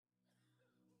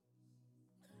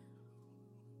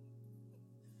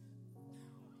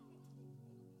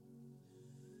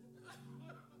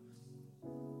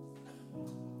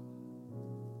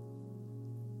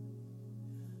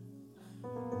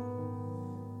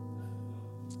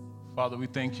Father, we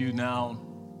thank you now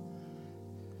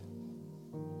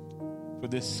for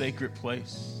this sacred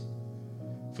place,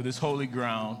 for this holy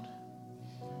ground,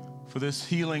 for this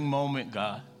healing moment,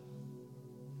 God.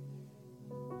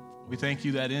 We thank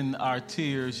you that in our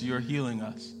tears, you're healing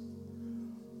us.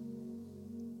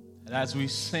 And as we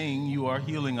sing, you are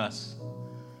healing us.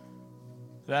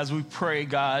 And as we pray,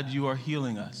 God, you are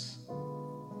healing us.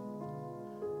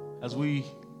 As we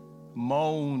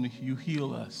moan, you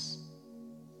heal us.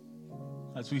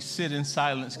 As we sit in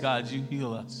silence, God, you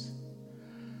heal us.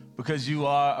 Because you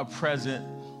are a present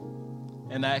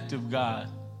and active God.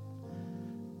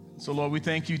 So, Lord, we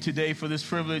thank you today for this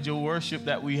privilege of worship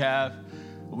that we have.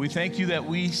 We thank you that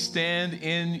we stand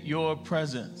in your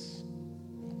presence.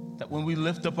 That when we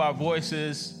lift up our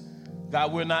voices,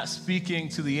 God, we're not speaking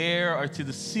to the air or to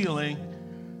the ceiling.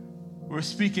 We're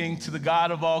speaking to the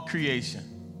God of all creation.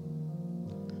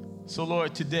 So,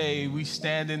 Lord, today we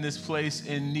stand in this place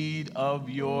in need of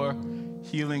your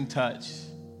healing touch.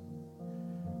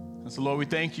 And so, Lord, we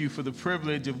thank you for the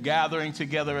privilege of gathering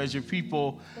together as your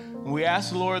people. And we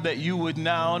ask, Lord, that you would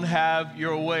now have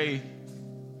your way.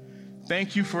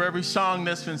 Thank you for every song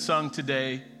that's been sung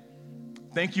today.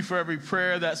 Thank you for every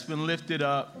prayer that's been lifted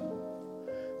up.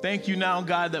 Thank you now,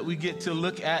 God, that we get to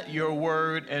look at your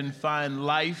word and find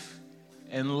life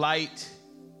and light,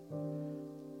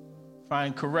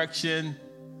 find correction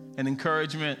and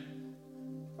encouragement,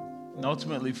 and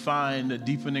ultimately find a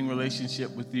deepening relationship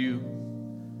with you.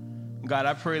 God,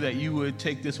 I pray that you would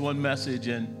take this one message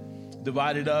and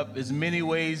divide it up as many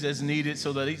ways as needed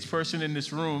so that each person in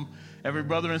this room, every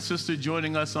brother and sister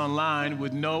joining us online,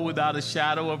 would know without a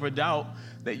shadow of a doubt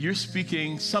that you're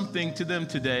speaking something to them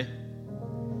today.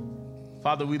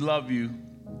 Father, we love you.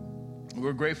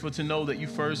 We're grateful to know that you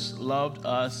first loved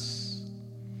us.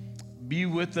 Be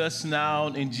with us now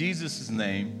in Jesus'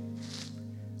 name.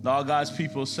 And all God's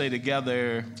people say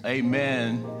together,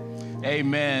 amen,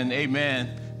 amen,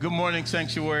 amen. Good morning,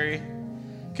 Sanctuary.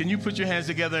 Can you put your hands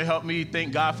together and help me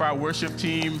thank God for our worship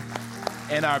team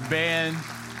and our band,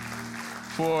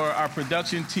 for our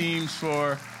production teams,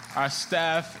 for our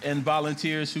staff and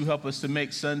volunteers who help us to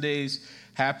make Sundays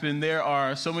happen. There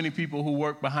are so many people who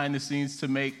work behind the scenes to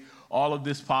make all of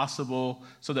this possible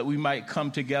so that we might come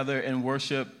together and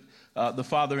worship the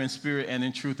Father in spirit and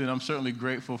in truth. And I'm certainly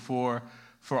grateful for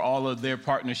all of their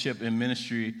partnership in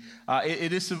ministry.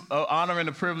 It is an honor and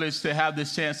a privilege to have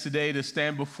this chance today to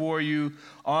stand before you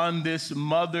on this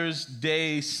Mother's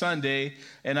Day Sunday.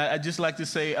 And I'd just like to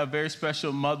say a very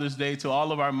special Mother's Day to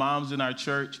all of our moms in our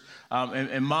church,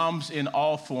 and moms in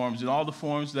all forms, in all the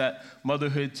forms that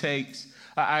motherhood takes.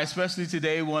 I especially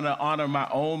today want to honor my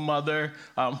own mother,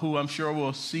 who I'm sure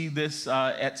will see this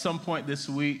at some point this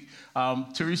week.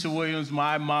 Teresa Williams,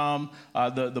 my mom,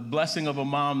 the blessing of a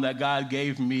mom that God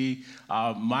gave me.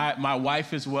 My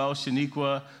wife as well,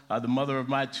 Shaniqua, the mother of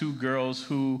my two girls,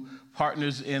 who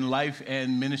partners in life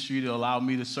and ministry to allow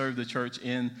me to serve the church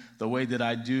in the way that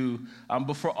I do.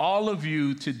 But for all of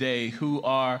you today who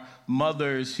are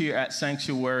mothers here at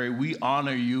Sanctuary, we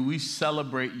honor you, we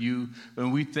celebrate you,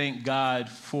 and we thank God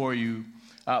for you.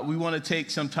 We want to take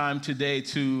some time today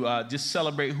to just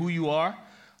celebrate who you are,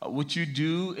 what you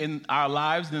do in our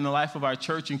lives and in the life of our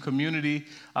church and community.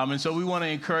 And so we want to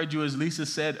encourage you, as Lisa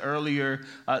said earlier,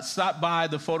 stop by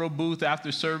the photo booth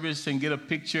after service and get a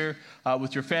picture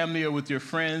with your family or with your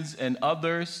friends and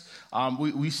others.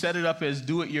 We set it up as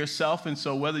do it yourself. And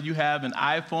so whether you have an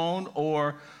iPhone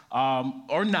or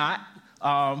not,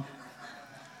 I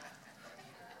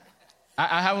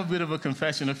have a bit of a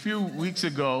confession. A few weeks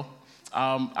ago,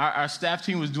 our staff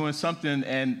team was doing something,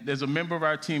 and there's a member of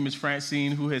our team, Ms.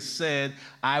 Francine, who has said,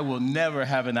 I will never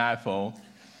have an iPhone.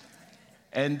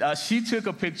 And she took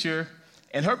a picture,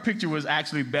 and her picture was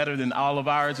actually better than all of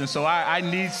ours. And so I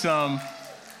need some,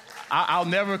 I'll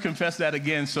never confess that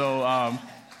again. So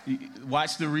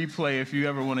watch the replay if you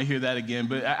ever want to hear that again.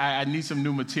 But I need some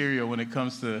new material when it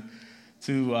comes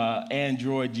to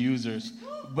Android users.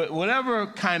 But whatever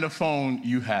kind of phone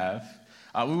you have,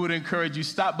 we would encourage you,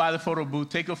 stop by the photo booth,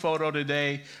 take a photo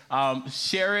today,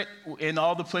 share it in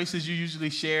all the places you usually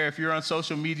share. If you're on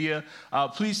social media,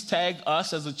 please tag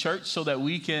us as a church so that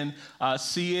we can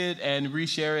see it and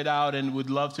reshare it out, and would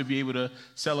love to be able to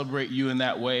celebrate you in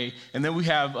that way. And then we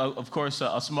have, of course,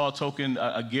 a small token,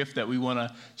 a gift that we want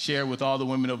to share with all the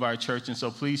women of our church. And so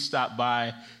please stop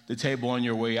by the table on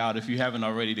your way out if you haven't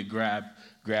already to grab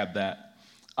that.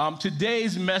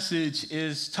 Today's message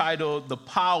is titled, The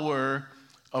Power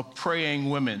of Praying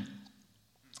Women.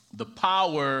 The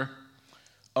power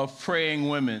of praying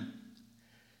women.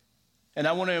 And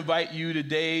I want to invite you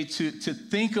today to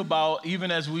think about, even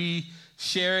as we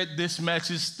shared this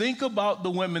message, think about the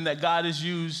women that God has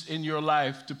used in your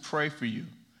life to pray for you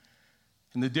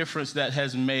and the difference that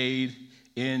has made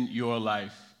in your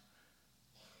life.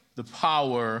 The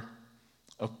power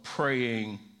of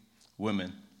praying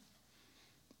women.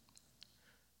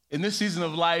 In this season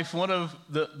of life, one of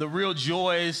the real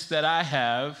joys that I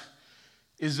have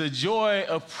is the joy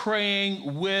of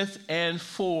praying with and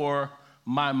for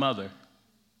my mother.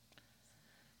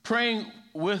 Praying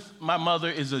with my mother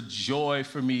is a joy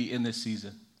for me in this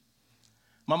season.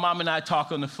 My mom and I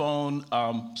talk on the phone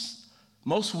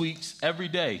most weeks, every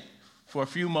day, for a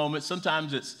few moments.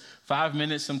 Sometimes it's 5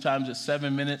 minutes, sometimes it's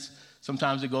 7 minutes,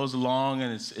 sometimes it goes long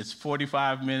and it's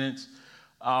 45 minutes.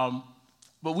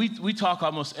 But we talk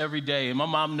almost every day, and my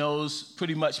mom knows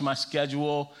pretty much my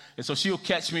schedule, and so she'll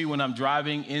catch me when I'm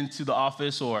driving into the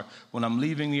office or when I'm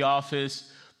leaving the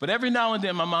office. But every now and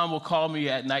then, my mom will call me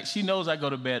at night. She knows I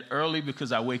go to bed early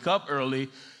because I wake up early,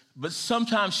 but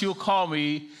sometimes she'll call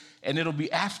me, and it'll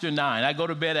be after 9. I go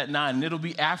to bed at 9, and it'll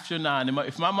be after 9. And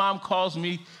if my mom calls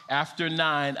me after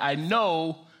 9, I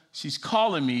know she's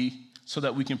calling me so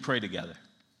that we can pray together.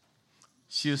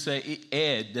 She'll say,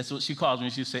 Ed, that's what she calls me.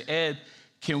 She'll say, Ed,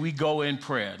 can we go in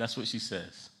prayer? That's what she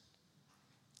says.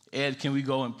 Ed, can we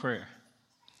go in prayer?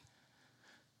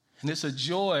 And it's a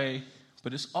joy,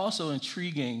 but it's also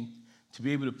intriguing to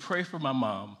be able to pray for my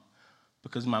mom,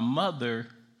 because my mother,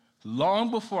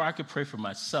 long before I could pray for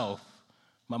myself,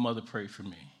 my mother prayed for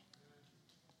me.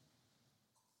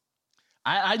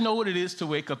 I know what it is to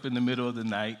wake up in the middle of the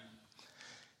night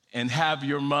and have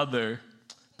your mother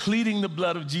pleading the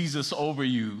blood of Jesus over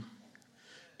you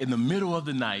in the middle of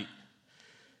the night.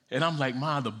 And I'm like,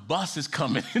 Ma, the bus is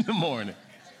coming in the morning.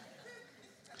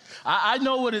 I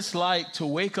know what it's like to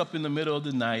wake up in the middle of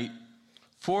the night,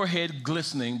 forehead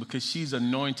glistening because she's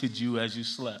anointed you as you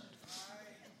slept.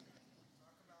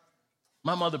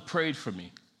 My mother prayed for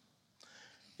me.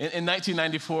 In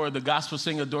 1994, the gospel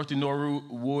singer Dorothy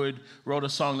Norwood wrote a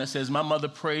song that says, my mother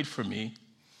prayed for me,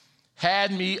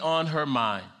 had me on her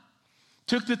mind,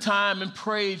 took the time and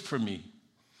prayed for me.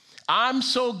 I'm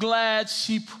so glad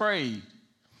she prayed.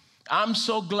 I'm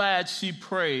so glad she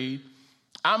prayed.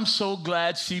 I'm so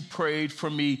glad she prayed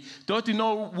for me. Dorothy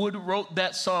Norwood wrote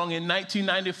that song in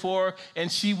 1994,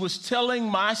 and she was telling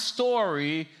my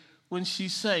story when she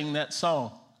sang that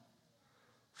song.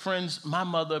 Friends, my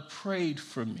mother prayed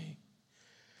for me.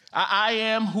 I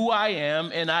am who I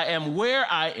am, and I am where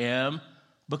I am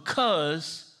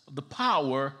because of the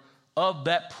power of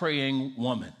that praying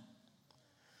woman.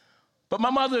 But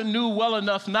my mother knew well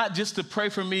enough not just to pray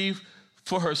for me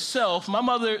for herself. My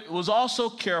mother was also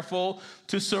careful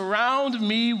to surround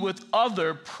me with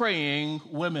other praying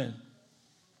women.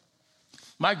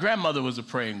 My grandmother was a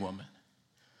praying woman.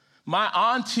 My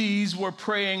aunties were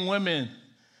praying women.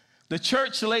 The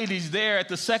church ladies there at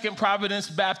the Second Providence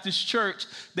Baptist Church,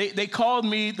 they called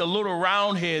me the little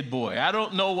round-head boy. I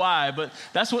don't know why, but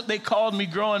that's what they called me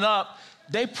growing up.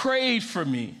 They prayed for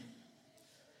me.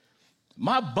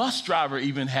 My bus driver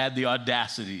even had the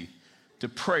audacity to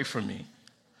pray for me.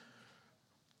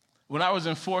 When I was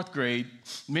in 4th grade,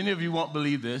 many of you won't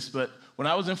believe this, but when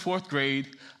I was in 4th grade,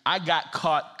 I got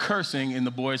caught cursing in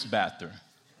the boys' bathroom.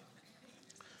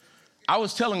 I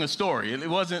was telling a story. It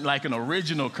wasn't like an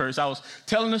original curse. I was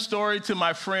telling a story to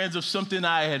my friends of something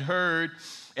I had heard,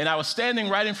 and I was standing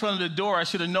right in front of the door. I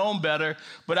should have known better,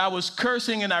 but I was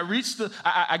cursing, and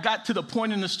I got to the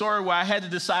point in the story where I had to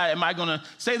decide, am I going to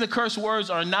say the curse words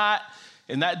or not?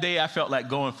 And that day, I felt like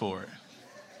going for it.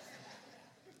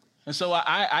 And so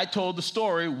I told the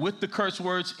story with the curse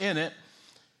words in it,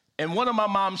 and one of my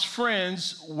mom's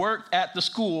friends worked at the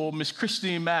school, Miss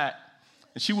Christine Mack,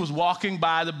 and she was walking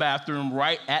by the bathroom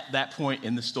right at that point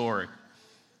in the story.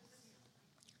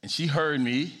 And she heard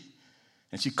me,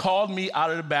 and she called me out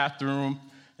of the bathroom,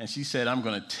 and she said, I'm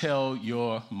going to tell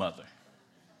your mother.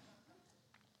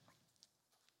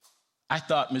 I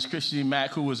thought Miss Christine Mack,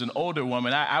 who was an older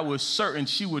woman, I was certain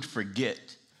she would forget.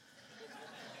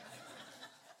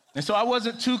 And so I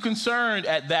wasn't too concerned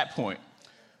at that point.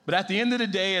 But at the end of the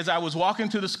day, as I was walking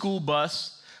to the school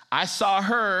bus, I saw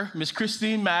her, Miss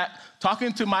Christine Mack,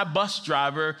 talking to my bus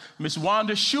driver, Miss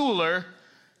Wanda Schuler,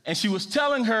 and she was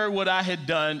telling her what I had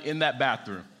done in that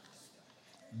bathroom.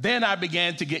 Then I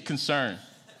began to get concerned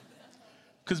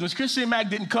because Miss Christine Mack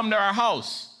didn't come to our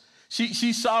house.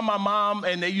 She saw my mom,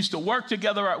 and they used to work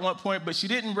together at one point, but she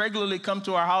didn't regularly come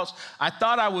to our house. I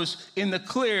thought I was in the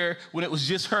clear when it was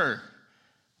just her.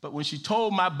 But when she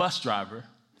told my bus driver,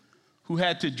 who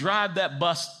had to drive that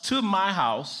bus to my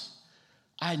house,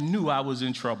 I knew I was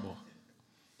in trouble.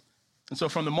 And so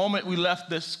from the moment we left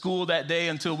the school that day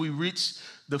until we reached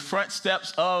the front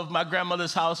steps of my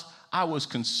grandmother's house, I was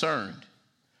concerned.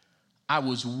 I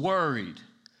was worried.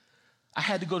 I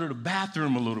had to go to the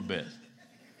bathroom a little bit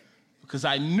because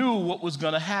I knew what was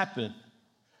going to happen.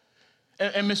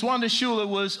 And Miss Wanda Schuler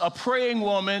was a praying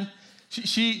woman.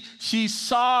 She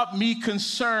saw me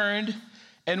concerned,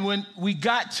 and when we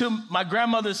got to my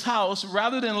grandmother's house,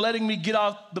 rather than letting me get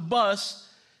off the bus,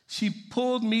 she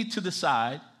pulled me to the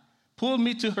side, pulled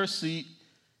me to her seat.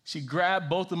 She grabbed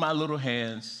both of my little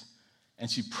hands, and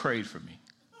she prayed for me.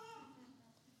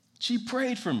 She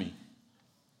prayed for me.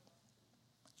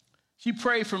 She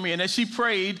prayed for me, and as she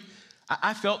prayed,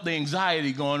 I felt the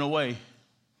anxiety going away.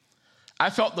 I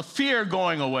felt the fear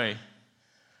going away.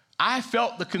 I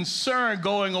felt the concern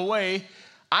going away.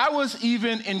 I was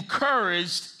even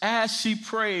encouraged as she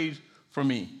prayed for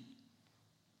me.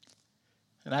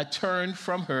 And I turned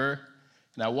from her,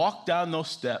 and I walked down those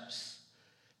steps,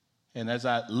 and as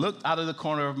I looked out of the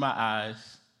corner of my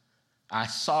eyes, I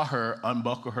saw her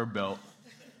unbuckle her belt,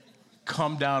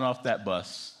 come down off that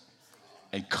bus,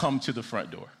 and come to the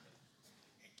front door.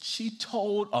 She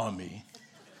told on me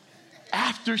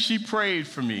after she prayed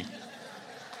for me.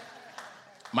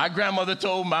 My grandmother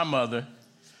told my mother,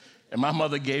 and my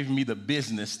mother gave me the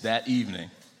business that evening.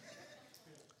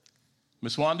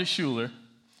 Miss Wanda Schuler,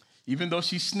 even though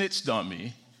she snitched on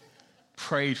me,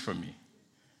 prayed for me.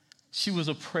 She was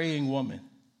a praying woman.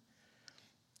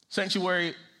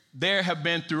 Sanctuary, there have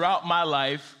been throughout my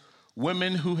life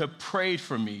women who have prayed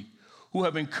for me, who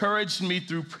have encouraged me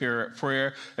through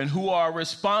prayer, and who are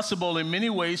responsible in many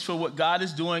ways for what God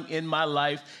is doing in my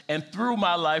life and through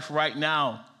my life right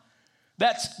now.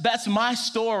 That's my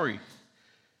story.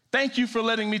 Thank you for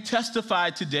letting me testify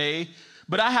today,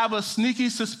 but I have a sneaky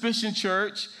suspicion,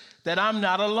 church, that I'm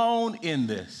not alone in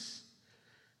this.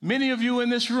 Many of you in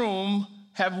this room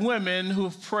have women who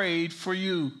have prayed for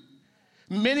you.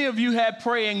 Many of you have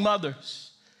praying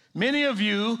mothers. Many of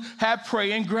you have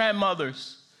praying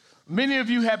grandmothers. Many of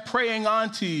you have praying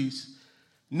aunties,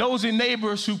 nosy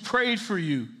neighbors who prayed for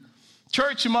you,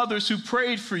 church mothers who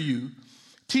prayed for you,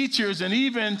 teachers, and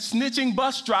even snitching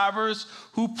bus drivers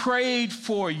who prayed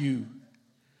for you.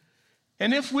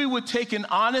 And if we would take an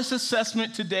honest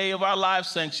assessment today of our life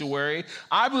sanctuary,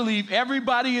 I believe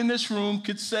everybody in this room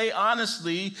could say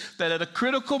honestly that at a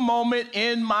critical moment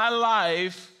in my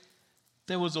life,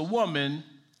 there was a woman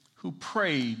who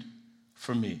prayed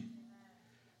for me.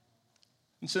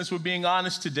 And since we're being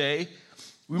honest today,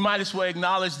 we might as well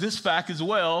acknowledge this fact as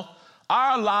well.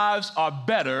 Our lives are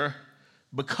better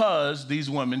because these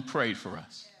women prayed for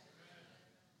us.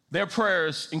 Their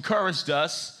prayers encouraged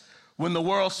us when the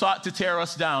world sought to tear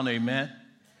us down, amen.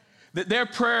 That their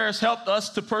prayers helped us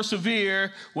to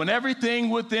persevere when everything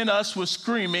within us was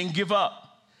screaming, give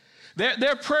up.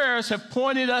 Their prayers have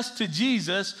pointed us to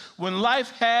Jesus when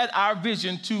life had our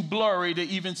vision too blurry to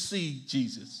even see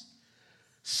Jesus.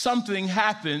 Something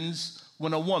happens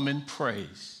when a woman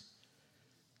prays.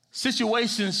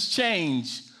 Situations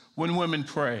change when women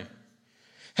pray.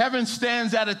 Heaven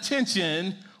stands at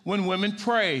attention when women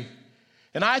pray.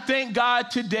 And I thank God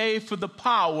today for the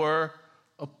power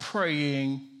of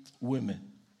praying women.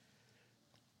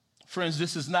 Friends,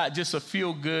 this is not just a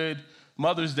feel-good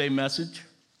Mother's Day message.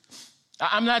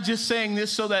 I'm not just saying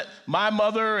this so that my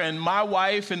mother and my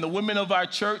wife and the women of our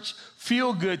church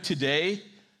feel good today.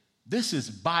 This is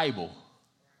Bible.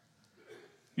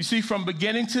 You see, from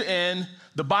beginning to end,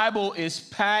 the Bible is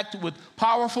packed with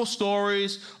powerful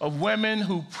stories of women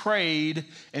who prayed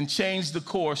and changed the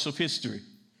course of history.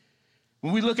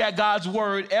 When we look at God's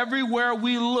word, everywhere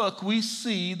we look, we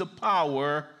see the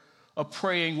power of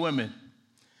praying women.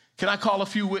 Can I call a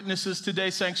few witnesses today,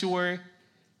 Sanctuary?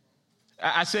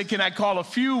 I said, can I call a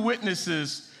few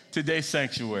witnesses today,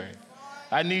 Sanctuary?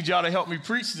 I need y'all to help me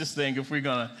preach this thing if we're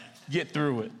going to get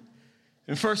through it.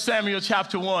 In 1 Samuel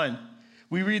chapter 1,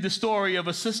 we read the story of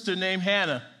a sister named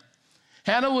Hannah.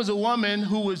 Hannah was a woman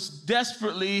who was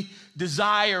desperately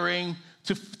desiring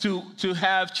to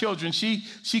have children.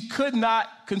 She could not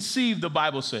conceive, the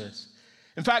Bible says.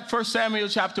 In fact, 1 Samuel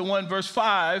chapter 1, verse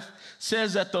 5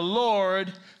 says that the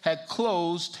Lord had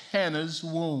closed Hannah's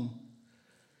womb.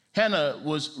 Hannah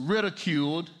was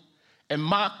ridiculed and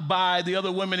mocked by the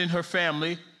other women in her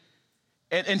family.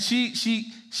 And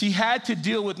she had to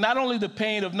deal with not only the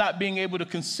pain of not being able to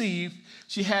conceive,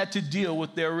 she had to deal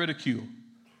with their ridicule.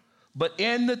 But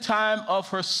in the time of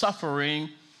her suffering,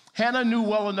 Hannah knew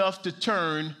well enough to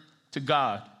turn to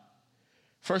God.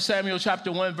 1 Samuel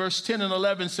chapter 1, verse 10 and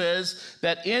 11 says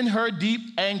that in her deep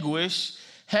anguish,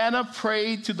 Hannah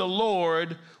prayed to the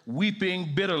Lord,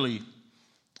 weeping bitterly.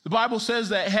 The Bible says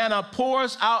that Hannah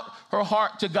pours out her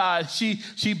heart to God.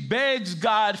 She begs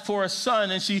God for a son,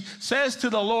 and she says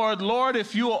to the Lord, Lord,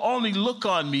 if you will only look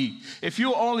on me, if you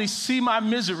will only see my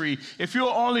misery, if you will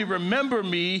only remember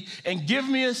me and give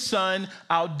me a son,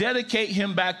 I'll dedicate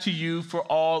him back to you for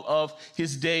all of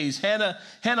his days. Hannah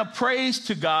prays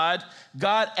to God.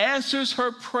 God answers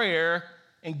her prayer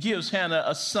and gives Hannah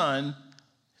a son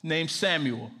named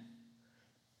Samuel.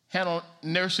 Hannah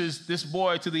nurses this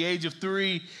boy to the age of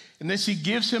 3, and then she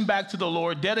gives him back to the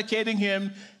Lord, dedicating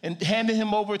him and handing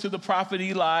him over to the prophet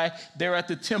Eli there at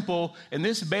the temple. And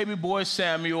this baby boy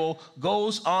Samuel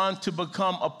goes on to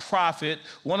become a prophet,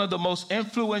 one of the most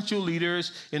influential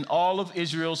leaders in all of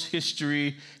Israel's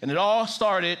history. And it all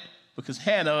started because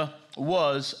Hannah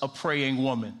was a praying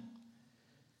woman.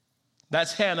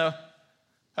 That's Hannah.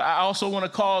 I also want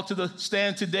to call to the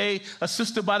stand today a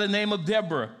sister by the name of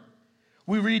Deborah.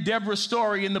 We read Deborah's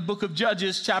story in the book of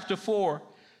Judges, chapter 4.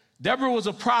 Deborah was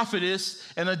a prophetess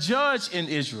and a judge in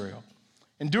Israel.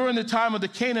 And during the time of the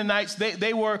Canaanites,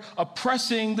 they were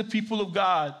oppressing the people of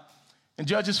God. And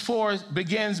Judges 4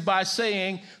 begins by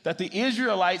saying that the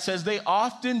Israelites, as they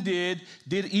often did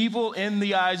evil in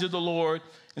the eyes of the Lord.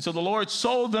 And so the Lord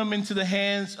sold them into the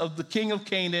hands of the king of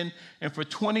Canaan. And for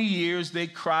 20 years, they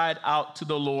cried out to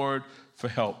the Lord for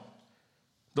help.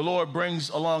 The Lord brings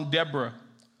along Deborah,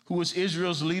 who was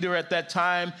Israel's leader at that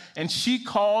time, and she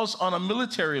calls on a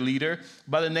military leader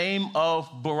by the name of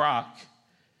Barak.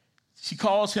 She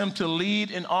calls him to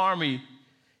lead an army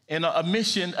in a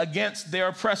mission against their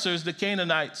oppressors, the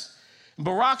Canaanites.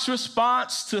 Barak's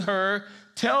response to her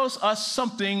tells us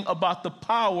something about the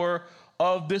power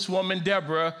of this woman,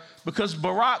 Deborah, because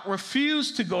Barak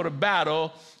refused to go to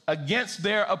battle against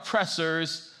their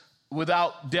oppressors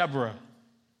without Deborah.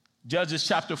 Judges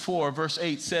chapter 4, verse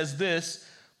 8 says this,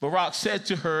 Barak said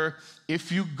to her,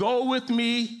 if you go with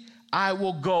me, I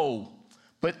will go.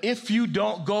 But if you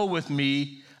don't go with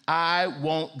me, I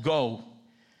won't go.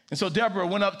 And so Deborah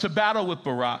went up to battle with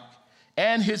Barak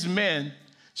and his men.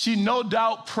 She no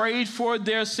doubt prayed for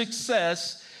their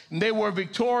success, and they were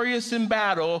victorious in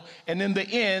battle. And in the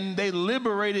end, they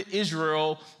liberated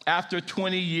Israel after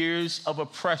 20 years of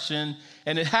oppression.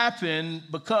 And it happened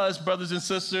because, brothers and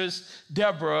sisters,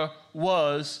 Deborah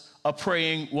was a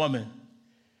praying woman.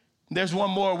 There's one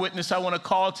more witness I want to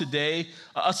call today,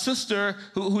 a sister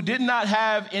who did not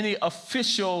have any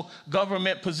official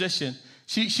government position.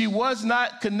 She was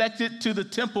not connected to the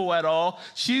temple at all.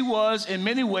 She was, in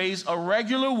many ways, a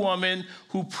regular woman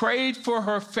who prayed for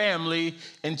her family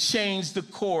and changed the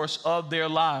course of their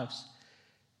lives.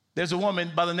 There's a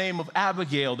woman by the name of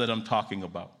Abigail that I'm talking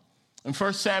about. In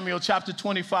 1 Samuel chapter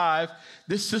 25,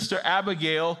 this sister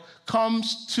Abigail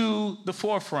comes to the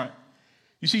forefront.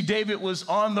 You see, David was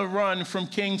on the run from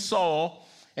King Saul,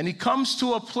 and he comes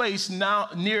to a place now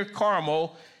near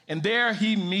Carmel, and there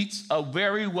he meets a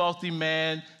very wealthy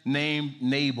man named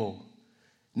Nabal.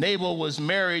 Nabal was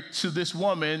married to this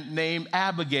woman named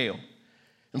Abigail.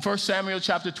 In 1 Samuel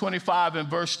chapter 25 and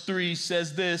verse 3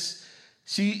 says this,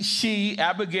 she,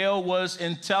 Abigail, was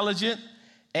intelligent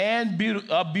and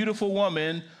a beautiful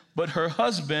woman, but her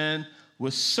husband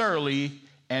was surly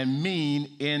and mean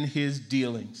in his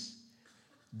dealings.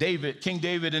 King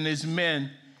David and his men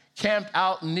camped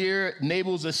out near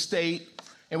Nabal's estate,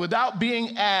 and without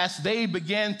being asked, they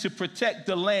began to protect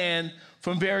the land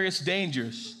from various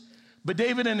dangers. But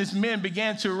David and his men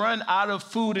began to run out of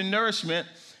food and nourishment,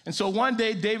 and so one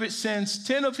day David sends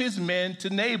 10 of his men to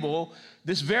Nabal,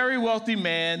 this very wealthy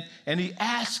man, and he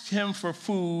asks him for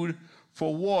food,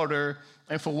 for water,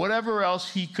 and for whatever else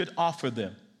he could offer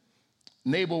them.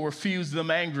 Nabal refused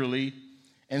them angrily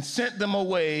and sent them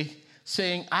away,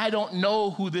 saying, I don't know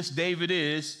who this David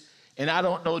is, and I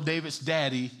don't know David's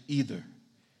daddy either.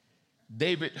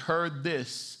 David heard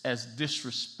this as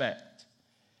disrespect.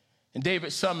 And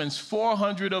David summons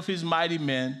 400 of his mighty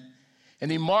men,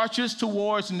 and he marches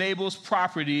towards Nabal's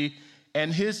property,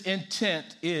 and his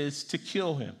intent is to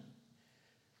kill him.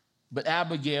 But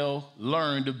Abigail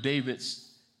learned of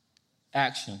David's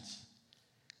actions.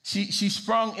 She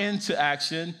sprung into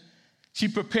action. She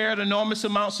prepared enormous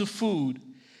amounts of food.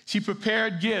 She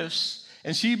prepared gifts,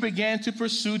 and she began to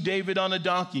pursue David on a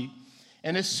donkey.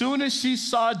 And as soon as she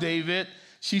saw David,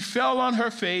 she fell on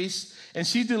her face, and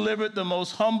she delivered the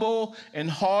most humble and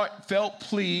heartfelt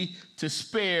plea to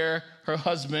spare her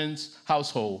husband's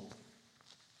household.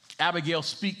 Abigail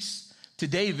speaks to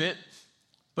David,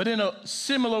 but in a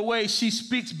similar way, she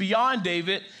speaks beyond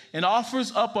David and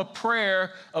offers up a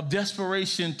prayer of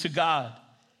desperation to God.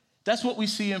 That's what we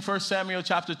see in 1 Samuel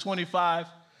chapter 25.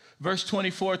 Verse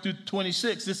 24 through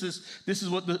 26, this is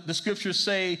what the scriptures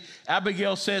say.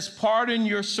 Abigail says, pardon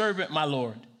your servant, my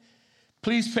lord.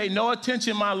 Please pay no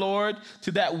attention, my Lord,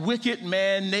 to that wicked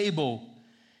man Nabal.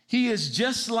 He is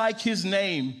just like his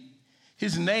name.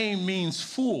 His name means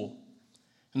fool,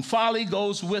 and folly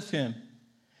goes with him.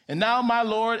 And now, my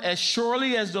Lord, as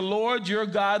surely as the Lord your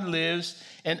God lives,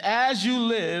 and as you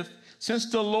live,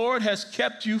 since the Lord has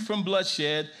kept you from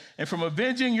bloodshed and from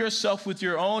avenging yourself with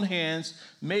your own hands,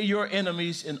 may your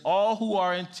enemies and all who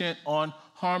are intent on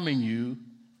harming you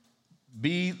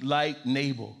be like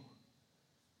Nabal.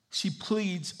 She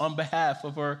pleads on behalf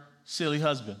of her silly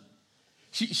husband.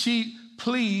 She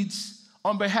pleads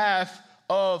on behalf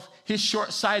of his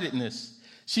short-sightedness.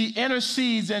 She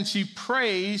intercedes and she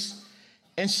prays,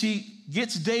 and she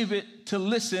gets David to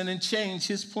listen and change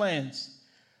his plans.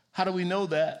 How do we know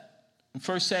that? In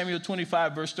 1 Samuel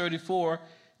 25, verse 34,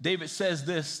 David says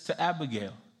this to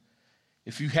Abigail: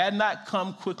 "If you had not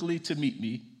come quickly to meet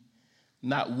me,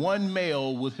 not one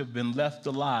male would have been left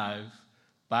alive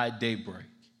by daybreak."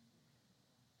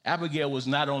 Abigail was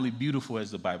not only beautiful,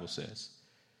 as the Bible says.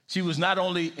 She was not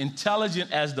only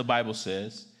intelligent, as the Bible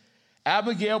says.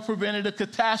 Abigail prevented a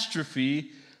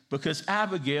catastrophe because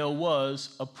Abigail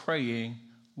was a praying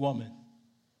woman.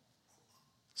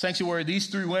 Sanctuary, these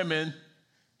three women,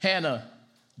 Hannah,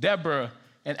 Deborah,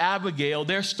 and Abigail,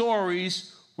 their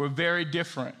stories were very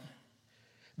different.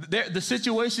 The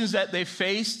situations that they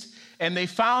faced and they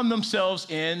found themselves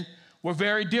in were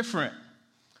very different.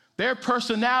 Their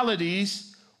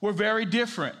personalities were very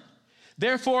different.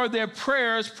 Therefore, their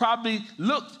prayers probably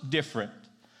looked different,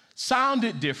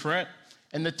 sounded different,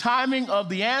 and the timing of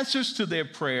the answers to their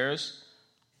prayers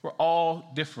were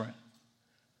all different.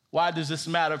 Why does this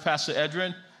matter, Pastor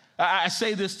Edrin? I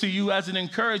say this to you as an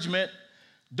encouragement.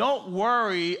 Don't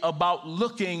worry about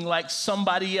looking like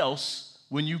somebody else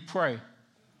when you pray.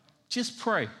 Just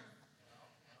pray.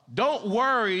 Don't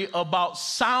worry about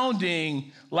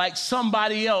sounding like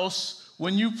somebody else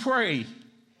when you pray.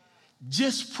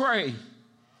 Just pray.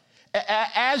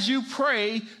 As you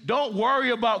pray, don't worry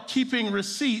about keeping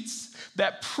receipts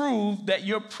that prove that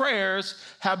your prayers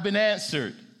have been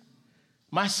answered.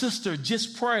 My sister,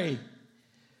 just pray.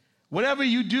 Whatever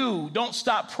you do, don't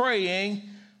stop praying,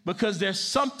 because there's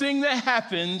something that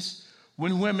happens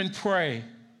when women pray.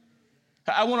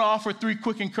 I want to offer 3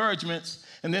 quick encouragements,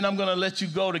 and then I'm going to let you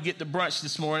go to get the brunch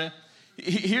this morning.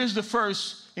 Here's the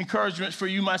first encouragement for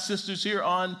you, my sisters, here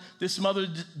on this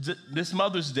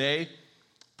Mother's Day.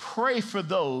 Pray for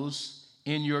those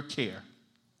in your care.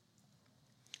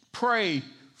 Pray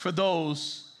for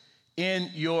those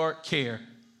in your care.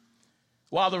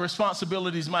 While the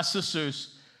responsibilities, my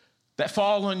sisters, that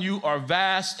fall on you are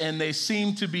vast and they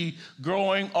seem to be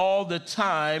growing all the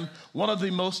time, one of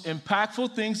the most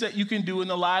impactful things that you can do in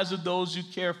the lives of those you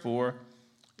care for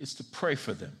is to pray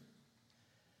for them.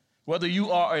 Whether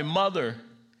you are a mother,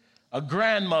 a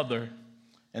grandmother,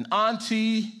 an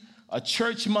auntie, a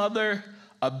church mother,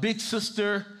 a big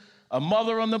sister, a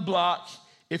mother on the block,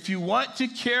 if you want to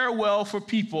care well for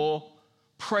people,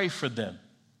 pray for them.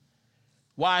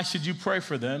 Why should you pray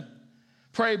for them?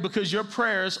 Pray because your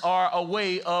prayers are a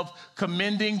way of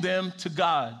commending them to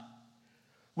God.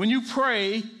 When you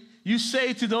pray, you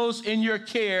say to those in your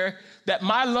care that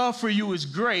my love for you is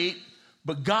great,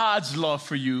 but God's love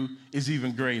for you is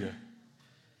even greater.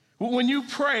 When you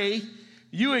pray,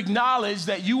 you acknowledge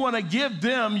that you want to give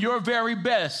them your very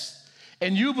best,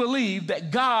 and you believe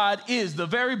that God is the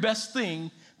very best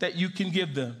thing that you can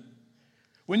give them.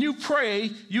 When you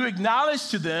pray, you acknowledge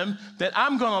to them that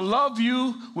I'm going to love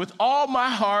you with all my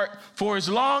heart for as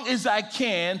long as I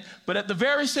can, but at the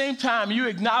very same time, you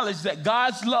acknowledge that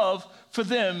God's love for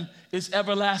them is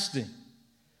everlasting.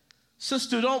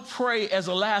 Sister, don't pray as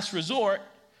a last resort.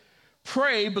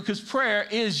 Pray because prayer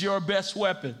is your best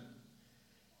weapon.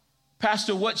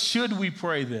 Pastor, what should we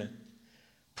pray then?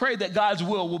 Pray that God's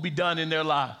will be done in their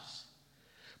lives.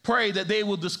 Pray that they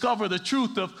will discover the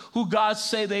truth of who God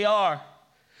say they are.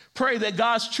 Pray that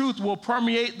God's truth will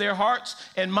permeate their hearts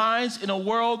and minds in a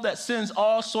world that sends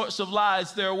all sorts of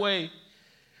lies their way.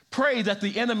 Pray that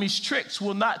the enemy's tricks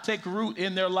will not take root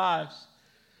in their lives.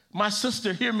 My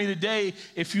sister, hear me today.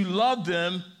 If you love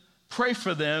them, pray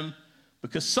for them,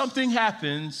 because something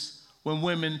happens when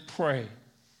women pray.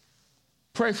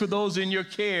 Pray for those in your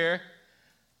care,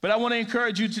 but I want to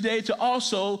encourage you today to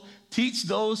also teach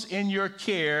those in your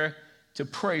care to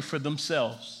pray for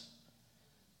themselves.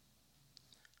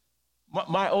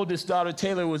 My oldest daughter,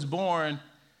 Taylor, was born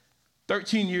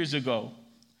 13 years ago,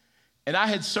 and I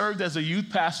had served as a youth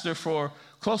pastor for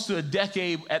close to a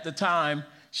decade at the time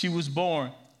she was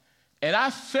born, and I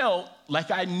felt like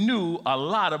I knew a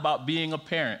lot about being a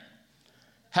parent.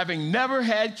 Having never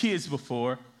had kids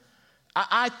before,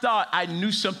 I thought I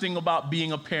knew something about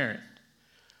being a parent.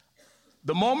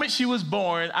 The moment she was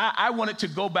born, I wanted to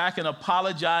go back and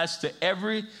apologize to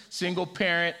every single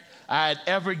parent I had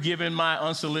ever given my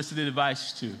unsolicited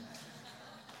advice to.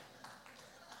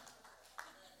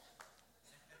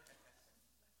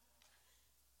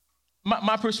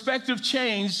 My perspective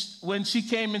changed when she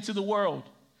came into the world.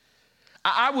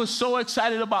 I was so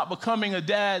excited about becoming a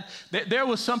dad that there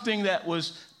was something that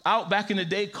was out back in the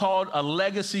day called a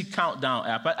legacy countdown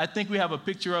app. I think we have a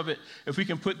picture of it, if we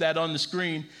can put that on the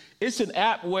screen. It's an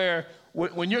app where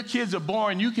when your kids are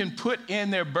born, you can put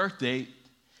in their birth date,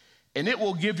 and it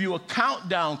will give you a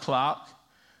countdown clock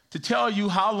to tell you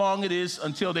how long it is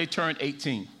until they turn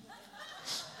 18.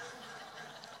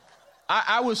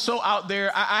 I was so out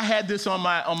there. I had this on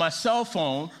my cell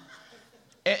phone,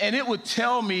 and it would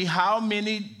tell me how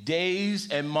many days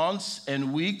and months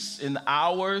and weeks and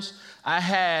hours I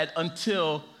had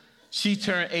until she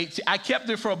turned 18. I kept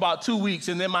it for about 2 weeks,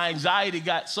 and then my anxiety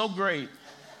got so great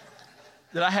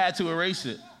that I had to erase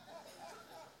it.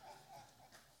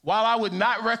 While I would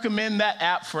not recommend that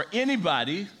app for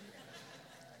anybody,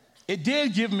 it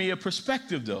did give me a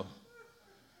perspective, though.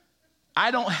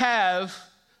 I don't have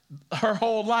her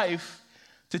whole life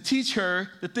to teach her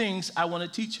the things I want to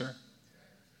teach her.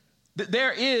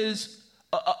 There is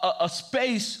a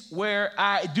space where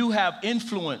I do have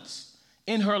influence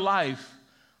in her life,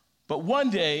 but one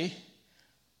day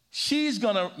she's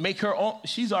going to make her own.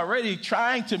 She's already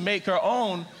trying to make her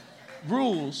own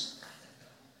rules.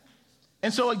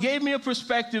 And so it gave me a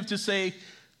perspective to say,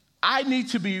 I need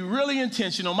to be really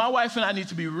intentional. My wife and I need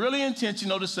to be really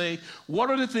intentional to say, what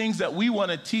are the things that we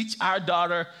want to teach our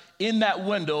daughter in that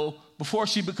window before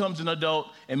she becomes an adult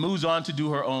and moves on to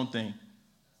do her own thing?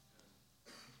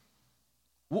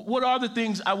 What are the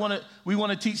things we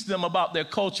want to teach them about their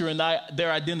culture and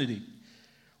their identity?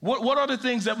 What are the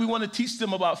things that we want to teach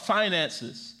them about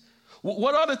finances?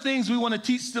 What are the things we want to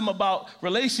teach them about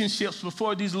relationships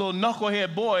before these little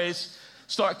knucklehead boys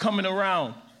start coming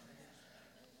around?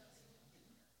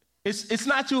 It's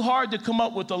not too hard to come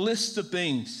up with a list of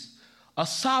things, a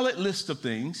solid list of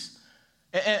things.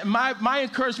 And my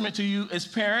encouragement to you as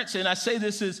parents, and I say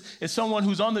this as someone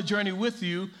who's on the journey with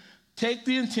you, take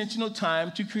the intentional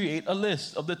time to create a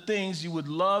list of the things you would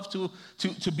love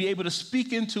to be able to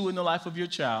speak into in the life of your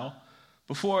child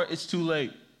before it's too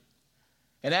late.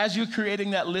 And as you're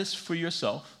creating that list for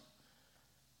yourself,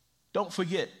 don't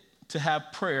forget to have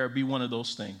prayer be one of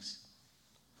those things.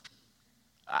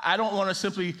 I don't want to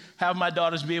simply have my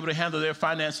daughters be able to handle their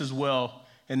finances well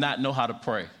and not know how to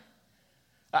pray.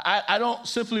 I don't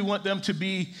simply want them to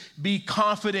be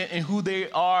confident in who they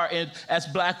are as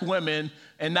black women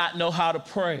and not know how to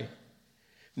pray.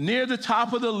 Near the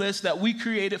top of the list that we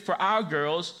created for our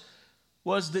girls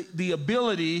was the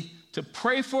ability to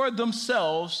pray for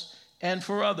themselves and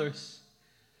for others.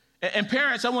 And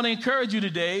parents, I want to encourage you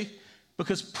today,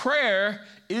 because prayer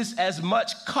is as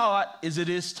much caught as it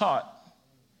is taught.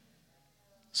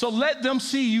 So let them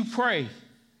see you pray.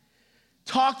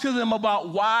 Talk to them about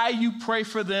why you pray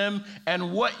for them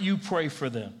and what you pray for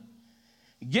them.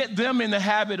 Get them in the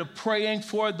habit of praying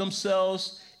for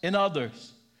themselves and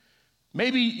others.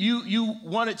 Maybe you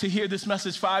wanted to hear this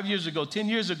message 5 years ago, 10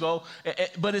 years ago,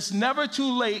 but it's never too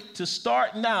late to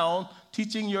start now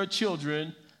teaching your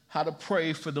children how to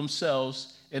pray for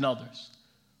themselves and others.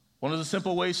 One of the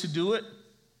simple ways to do it,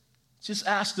 just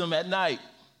ask them at night.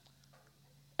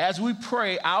 As we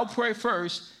pray, I'll pray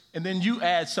first, and then you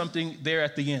add something there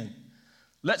at the end.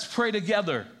 Let's pray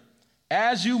together.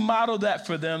 As you model that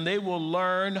for them, they will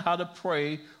learn how to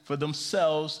pray for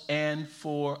themselves and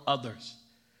for others.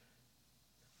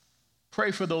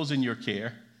 Pray for those in your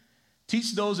care.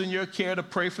 Teach those in your care to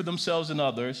pray for themselves and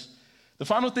others. The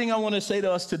final thing I want to say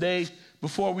to us today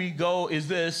before we go is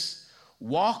this: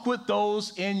 walk with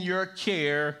those in your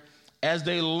care as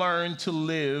they learn to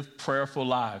live prayerful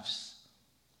lives.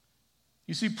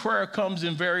 You see, prayer comes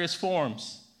in various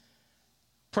forms.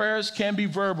 Prayers can be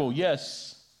verbal,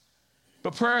 yes,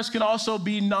 but prayers can also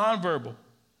be nonverbal.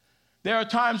 There are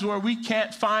times where we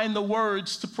can't find the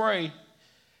words to pray.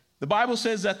 The Bible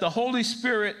says that the Holy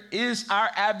Spirit is our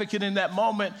advocate in that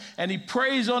moment, and he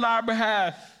prays on our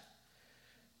behalf.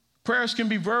 Prayers can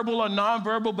be verbal or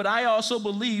nonverbal, but I also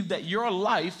believe that your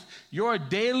life, your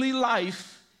daily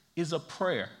life, is a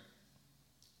prayer.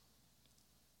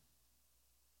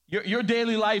 Your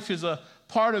daily life is a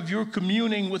part of your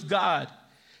communing with God.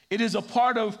 It is a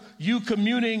part of you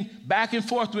communing back and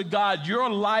forth with God. Your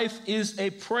life is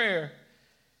a prayer.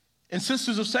 And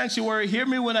Sisters of Sanctuary, hear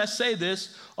me when I say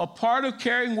this. A part of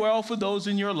caring well for those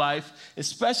in your life,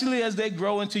 especially as they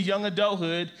grow into young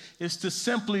adulthood, is to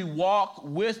simply walk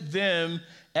with them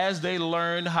as they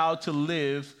learn how to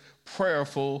live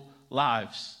prayerful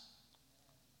lives.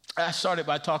 I started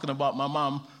by talking about my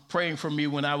mom praying for me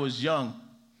when I was young.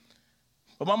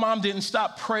 But my mom didn't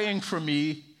stop praying for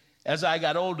me as I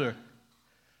got older.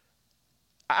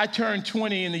 I turned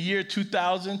 20 in the year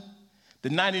 2000, the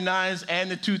 99s and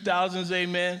the 2000s,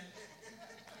 amen.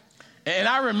 And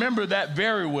I remember that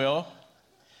very well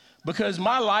because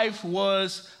my life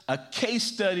was a case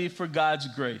study for God's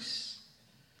grace.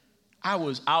 I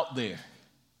was out there.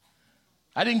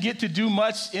 I didn't get to do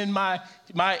much in my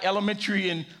elementary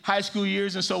and high school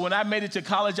years, and so when I made it to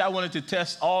college, I wanted to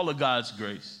test all of God's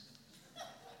grace.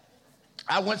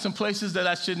 I went some places that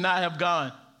I should not have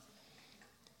gone,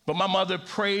 but my mother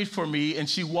prayed for me, and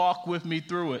she walked with me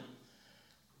through it.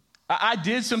 I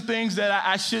did some things that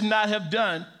I should not have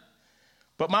done,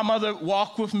 but my mother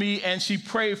walked with me, and she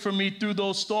prayed for me through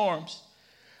those storms.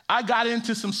 I got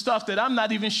into some stuff that I'm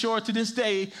not even sure to this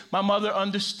day my mother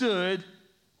understood,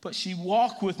 but she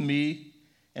walked with me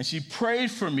and she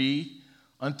prayed for me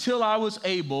until I was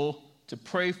able to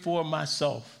pray for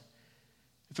myself.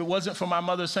 If it wasn't for my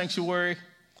mother's sanctuary,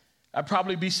 I'd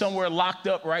probably be somewhere locked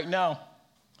up right now.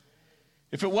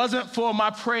 If it wasn't for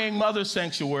my praying mother's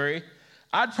sanctuary,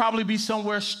 I'd probably be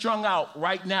somewhere strung out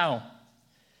right now.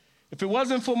 If it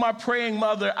wasn't for my praying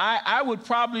mother, I would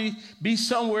probably be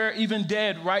somewhere even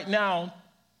dead right now.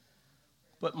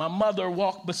 But my mother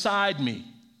walked beside me.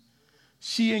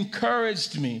 She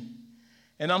encouraged me.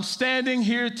 And I'm standing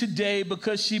here today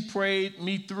because she prayed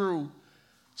me through.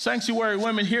 Sanctuary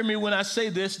women, hear me when I say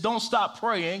this. Don't stop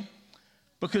praying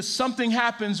because something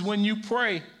happens when you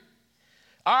pray.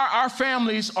 Our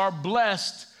families are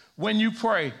blessed when you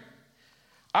pray.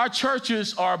 Our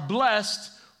churches are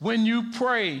blessed when you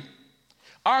pray.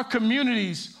 Our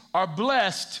communities are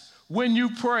blessed when you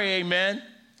pray, amen.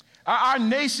 Our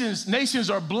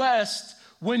nations are blessed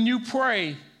when you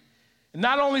pray.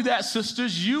 Not only that,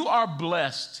 sisters, you are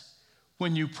blessed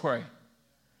when you pray.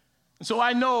 And so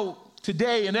I know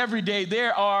today and every day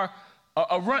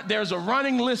there's a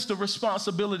running list of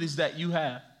responsibilities that you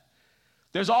have.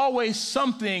 There's always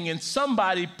something and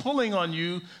somebody pulling on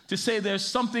you to say there's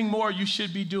something more you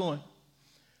should be doing.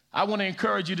 I want to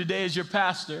encourage you today as your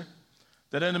pastor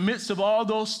that in the midst of all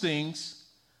those things,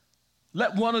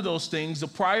 let one of those things, the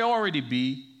priority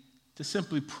be to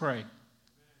simply pray.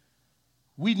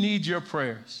 We need your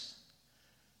prayers.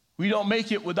 We don't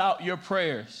make it without your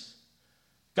prayers.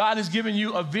 God has given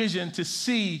you a vision to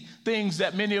see things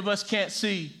that many of us can't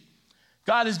see.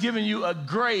 God has given you a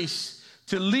grace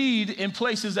to lead in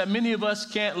places that many of us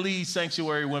can't lead,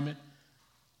 sanctuary women.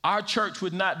 Our church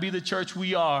would not be the church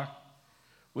we are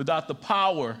without the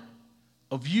power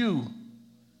of you,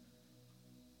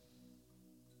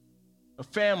 a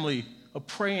family of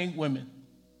praying women.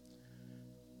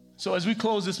 So as we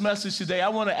close this message today, I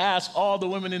want to ask all the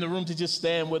women in the room to just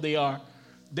stand where they are.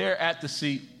 They're at the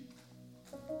seat.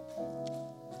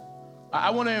 I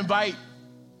want to invite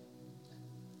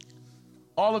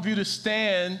all of you to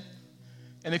stand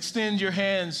and extend your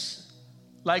hands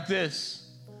like this.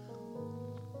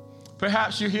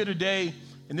 Perhaps you're here today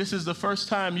and this is the first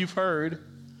time you've heard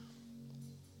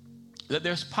that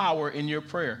there's power in your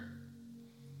prayer.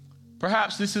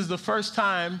 Perhaps this is the first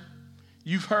time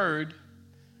you've heard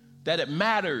that it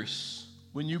matters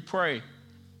when you pray.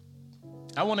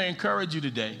 I want to encourage you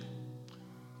today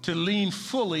to lean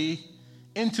fully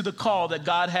into the call that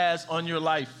God has on your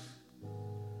life.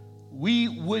 We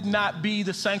would not be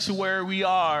the sanctuary we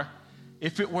are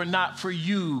if it were not for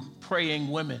you praying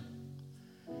women.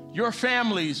 Your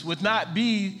families would not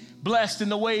be blessed in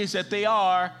the ways that they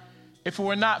are if it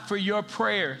were not for your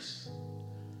prayers.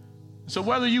 So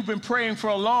whether you've been praying for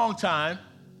a long time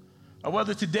or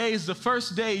whether today is the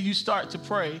first day you start to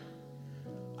pray,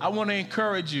 I want to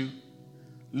encourage you,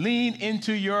 lean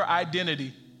into your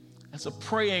identity as a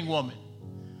praying woman,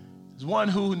 as one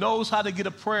who knows how to get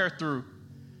a prayer through,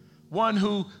 one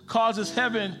who causes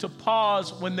heaven to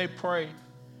pause when they pray,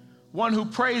 one who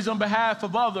prays on behalf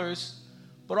of others,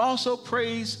 but also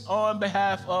prays on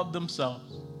behalf of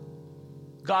themselves.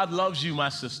 God loves you, my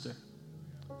sister.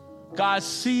 God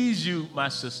sees you, my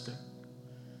sister.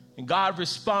 And God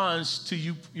responds to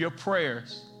you, your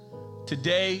prayers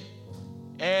today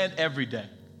and every day.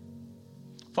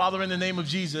 Father, in the name of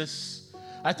Jesus,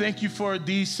 I thank you for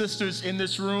these sisters in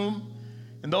this room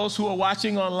and those who are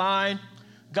watching online.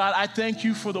 God, I thank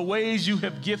you for the ways you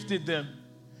have gifted them.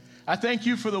 I thank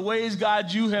you for the ways,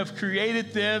 God, you have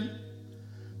created them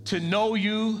to know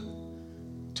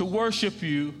you, to worship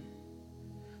you,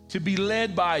 to be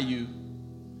led by you.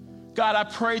 God, I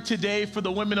pray today for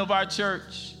the women of our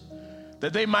church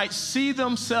that they might see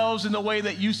themselves in the way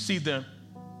that you see them.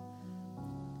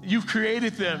 You've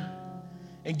created them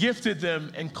and gifted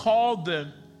them and called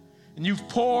them, and you've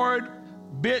poured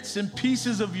bits and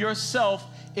pieces of yourself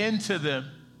into them.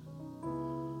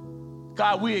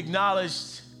 God, we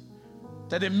acknowledge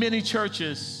that in many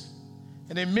churches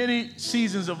and in many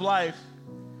seasons of life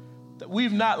that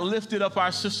we've not lifted up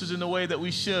our sisters in the way that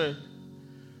we should.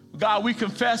 God, we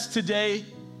confess today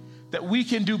that we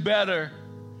can do better.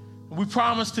 We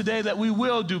promise today that we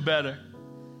will do better.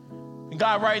 And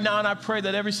God, right now, and I pray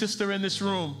that every sister in this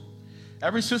room,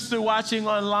 every sister watching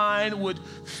online would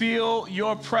feel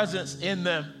your presence in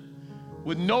them,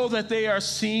 would know that they are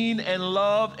seen and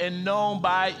loved and known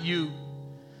by you.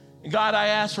 And God, I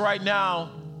ask right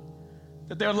now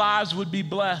that their lives would be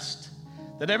blessed,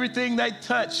 that everything they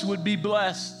touch would be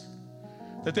blessed,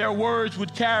 that their words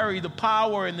would carry the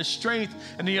power and the strength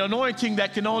and the anointing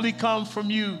that can only come from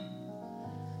you.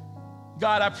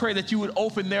 God, I pray that you would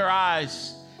open their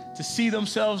eyes to see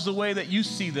themselves the way that you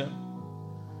see them.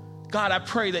 God, I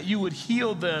pray that you would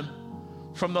heal them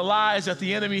from the lies that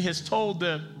the enemy has told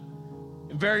them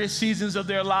in various seasons of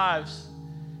their lives.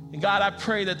 And God, I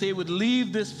pray that they would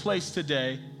leave this place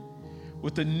today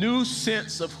with a new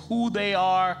sense of who they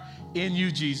are in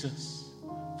you, Jesus.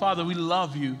 Father, we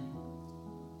love you.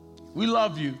 We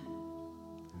love you.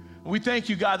 And we thank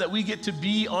you, God, that we get to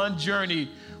be on journey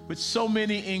with so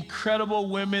many incredible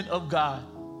women of God.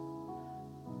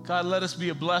 God, let us be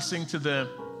a blessing to them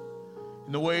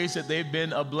in the ways that they've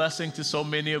been a blessing to so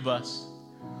many of us.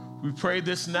 We pray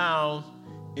this now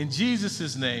in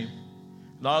Jesus' name.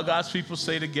 And all God's people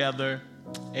say together,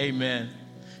 amen.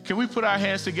 Can we put our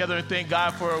hands together and thank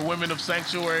God for our women of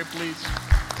Sanctuary, please?